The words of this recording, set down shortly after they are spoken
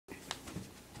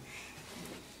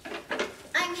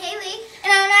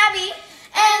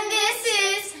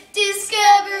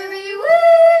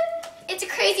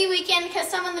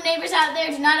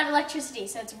there do not have electricity,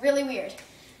 so it's really weird.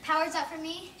 Power's up for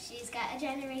me. She's got a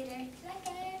generator.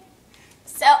 Okay.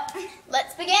 So,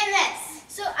 let's begin this.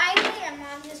 So I play a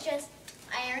mom who's just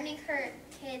ironing her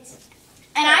kids.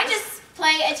 And I just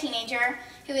play a teenager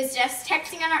who is just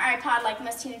texting on her iPod like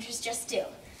most teenagers just do.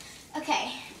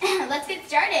 Okay, let's get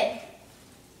started.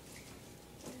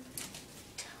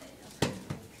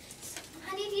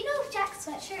 Honey, do you know if Jack's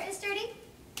sweatshirt is dirty?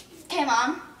 Okay,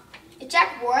 Mom. If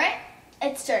Jack wore it,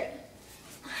 it's dirty.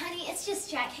 Honey, it's just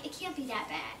Jack. It can't be that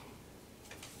bad.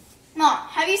 Mom,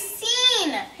 have you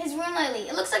seen his room lately?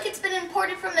 It looks like it's been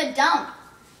imported from the dump.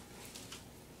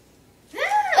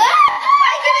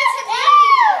 Why give it to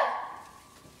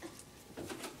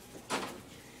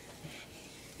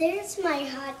me? There's my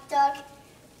hot dog.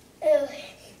 Oh,